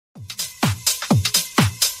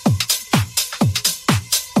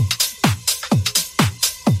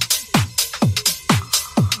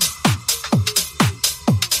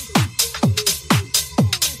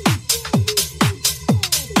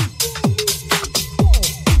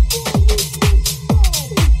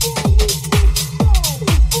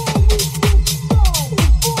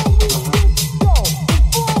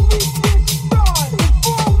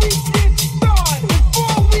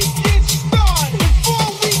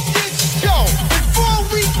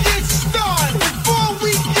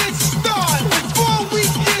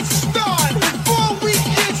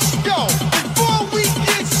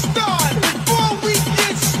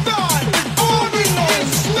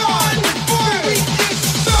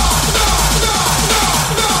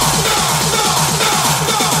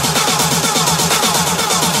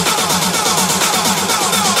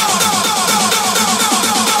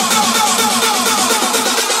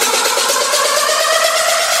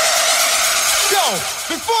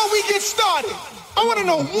Before we get started, I want to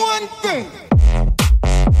know one thing.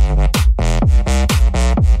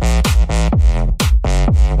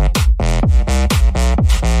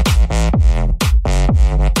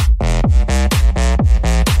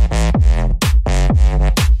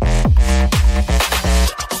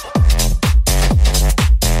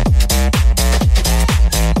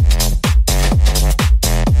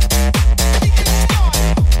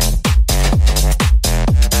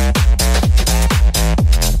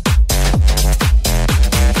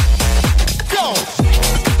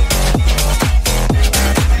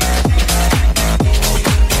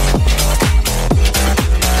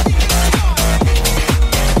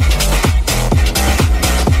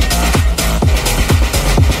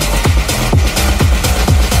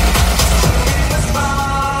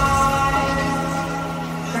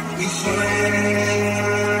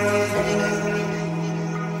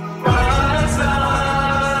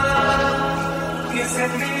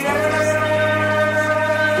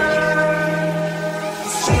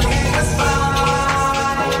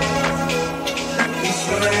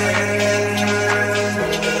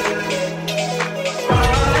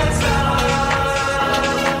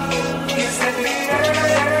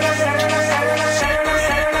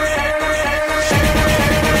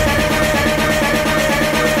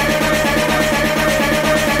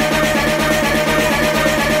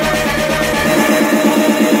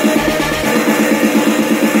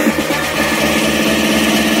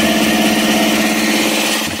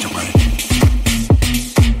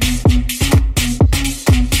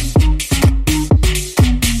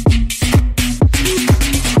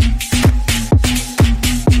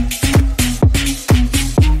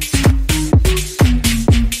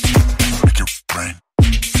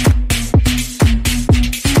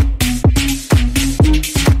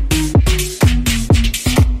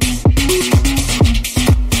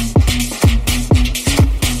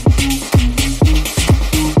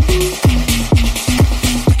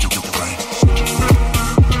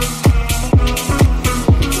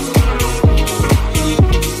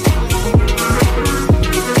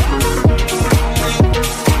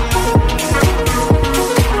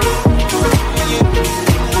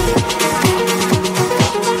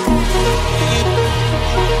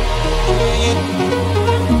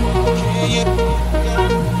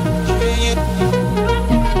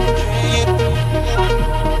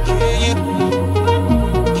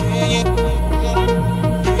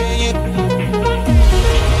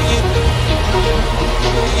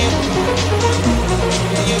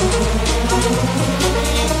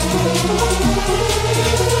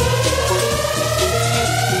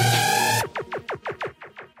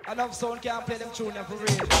 Enough sound can't play them tune for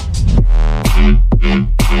real.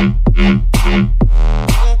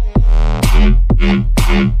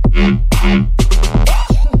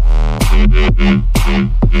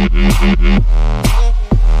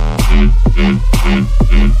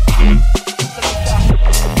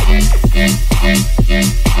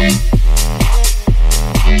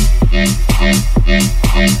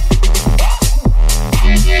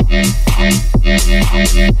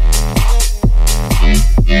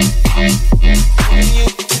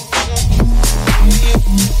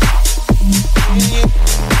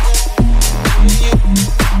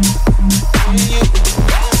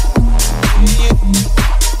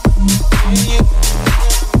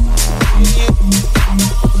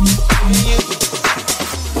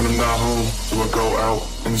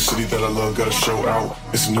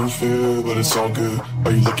 It's all good.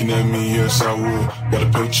 Are you looking at me? Yes, I would. Got a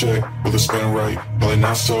paycheck, will it spend right? Probably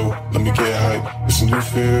not so. Let me get hype. It's a new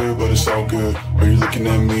fear, but it's all good. Are you looking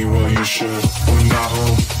at me? Well, you should. When I'm not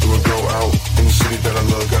home, do I go out? In the city that I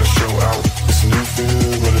love, gotta show out. It's a new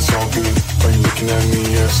fear, but it's all good. Are you looking at me?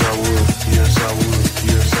 Yes, I would. Yes, I would.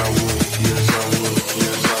 Yes, I would. Yes, I would.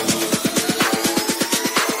 Yes, I would.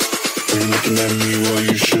 Are you looking at me? Well,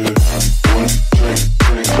 you should. One drink,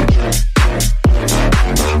 drink, drink.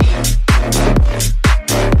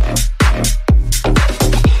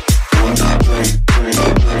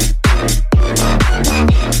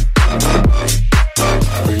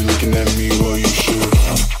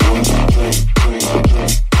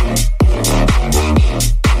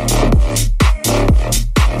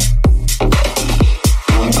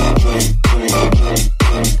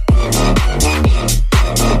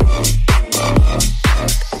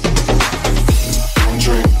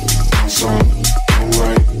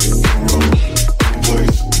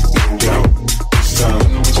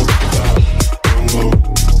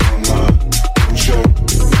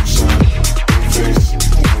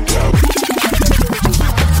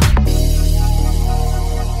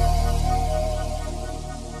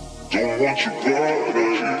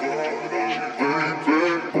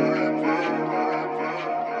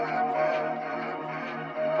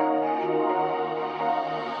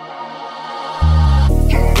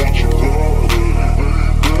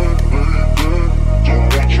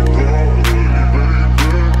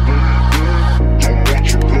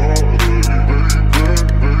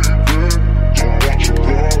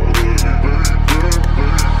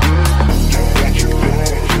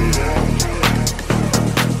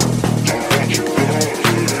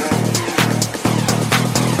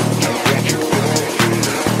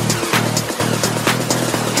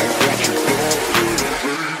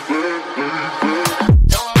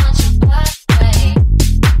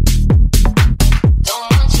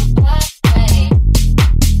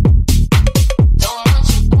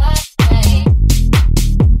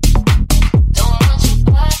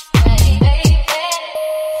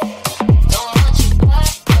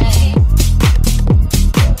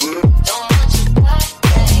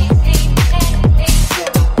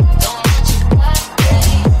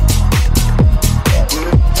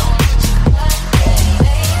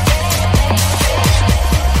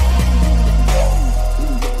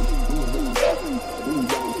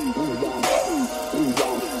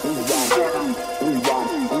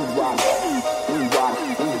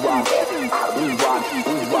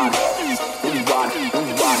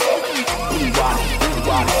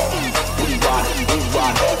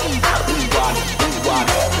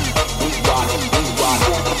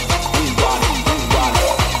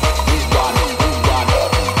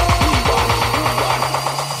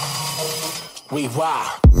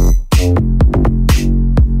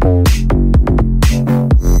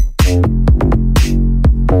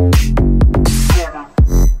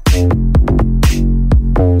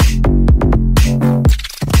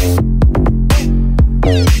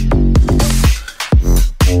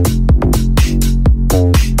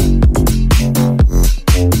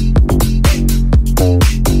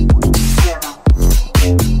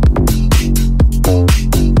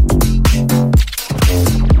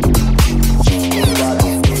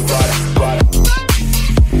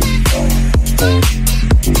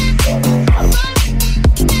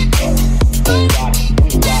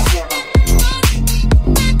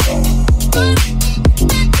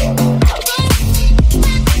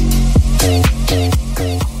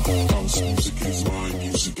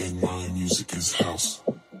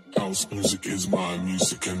 House music is my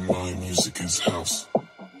music and my music is house.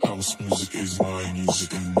 House music is my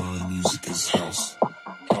music and my music is house.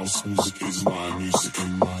 House music is my music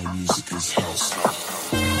and my music is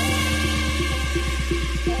house.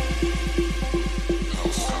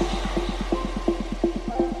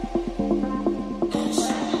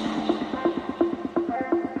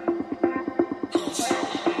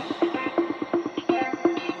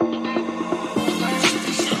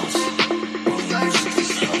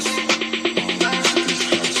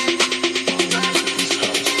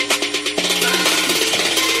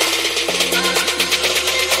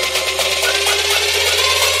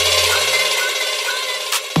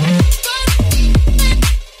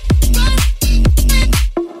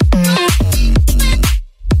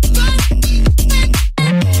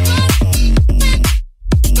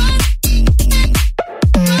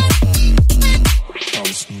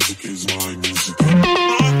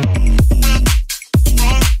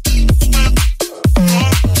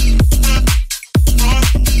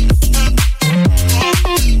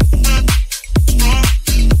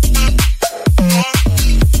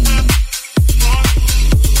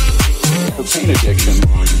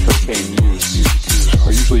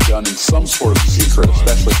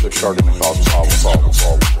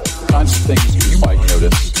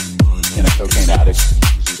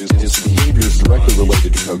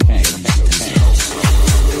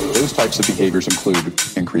 Include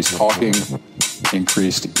increased talking,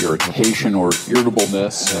 increased irritation or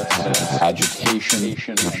irritableness, agitation,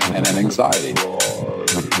 and anxiety.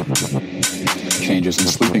 Changes in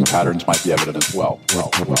sleeping patterns might be evident as well.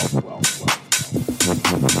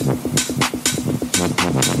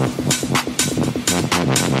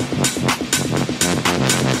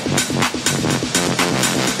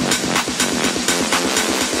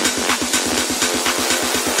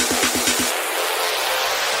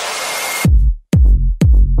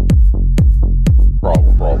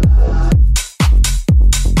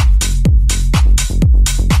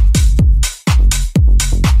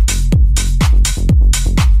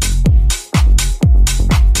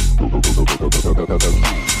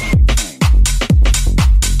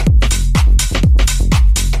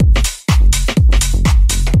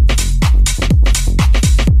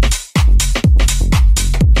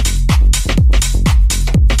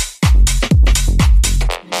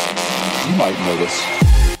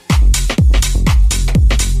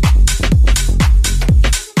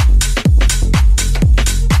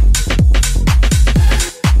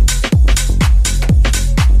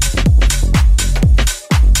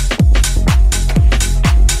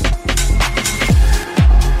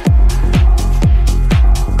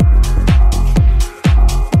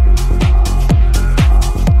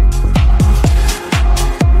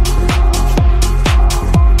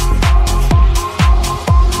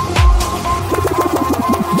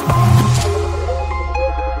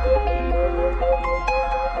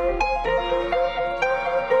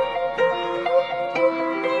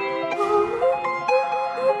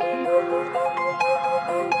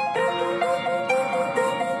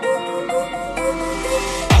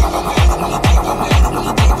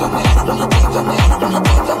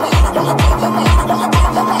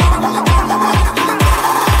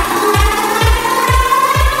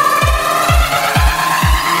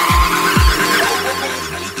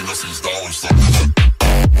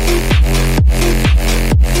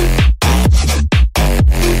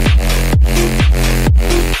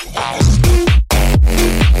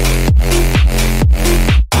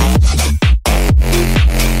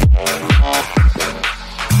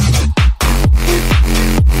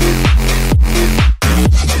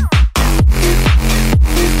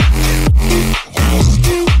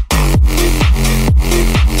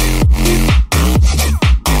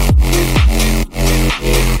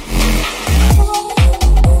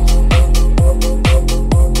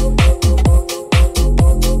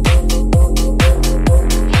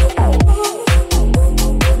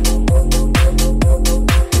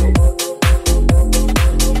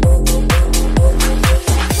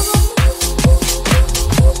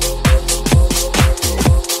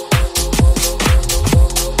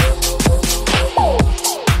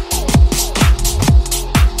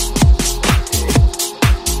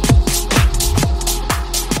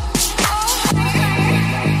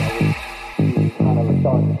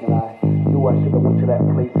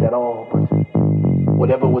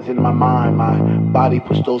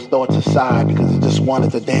 Pushed those thoughts aside because it just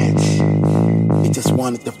wanted to dance. It just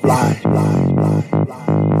wanted to fly.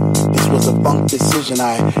 This was a funk decision.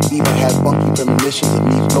 I even had funky premonitions of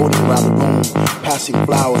me floating around the room, passing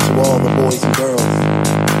flowers to all the boys and girls.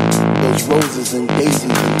 Those roses and daisies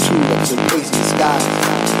and tulips and crazy skies.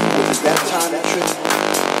 Was it that time that trip?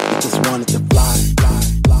 The just wanted to fly, fly,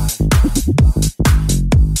 fly, fly,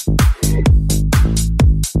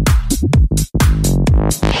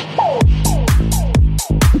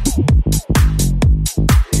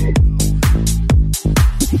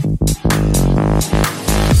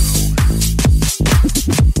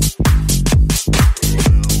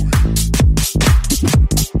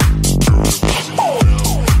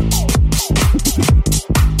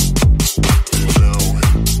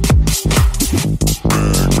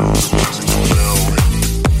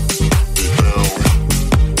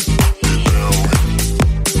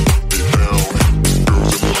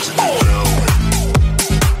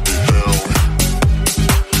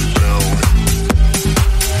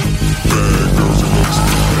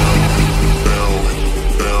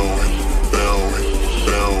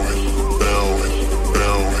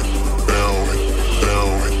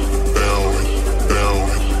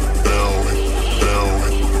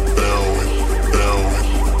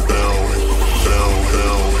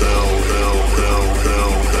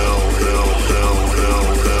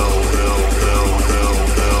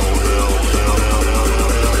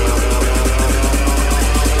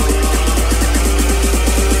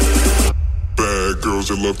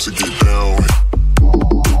 love to get down,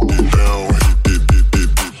 get down, get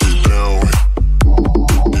down,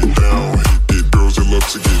 get down, get girls that love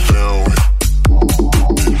to get down,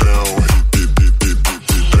 get down, get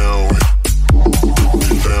down,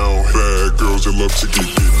 get down, bad girls that love to get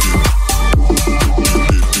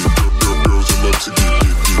girls that love to get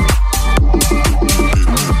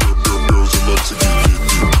girls that love to get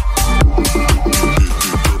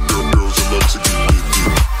girls that love to get.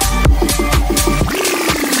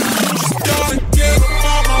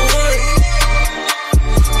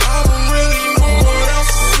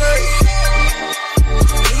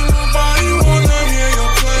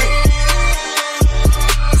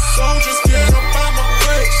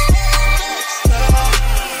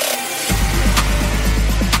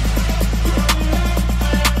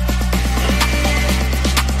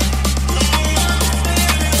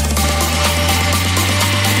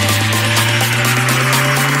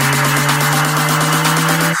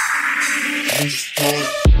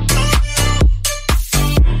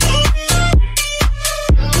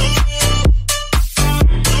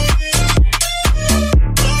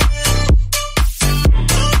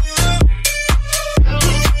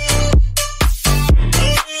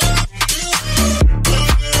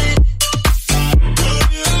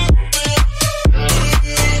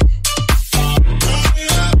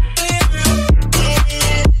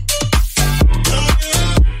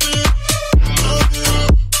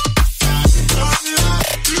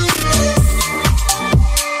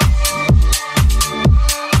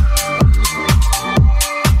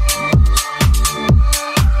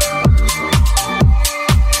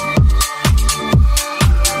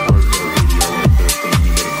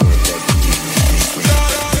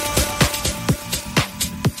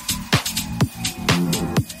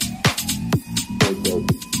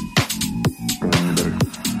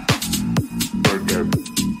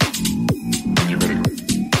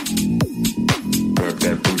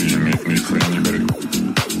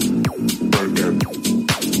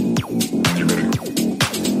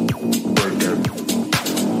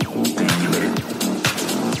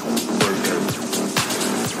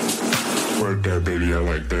 Baby, I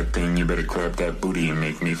like that thing. You better clap that booty and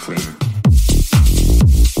make me fling.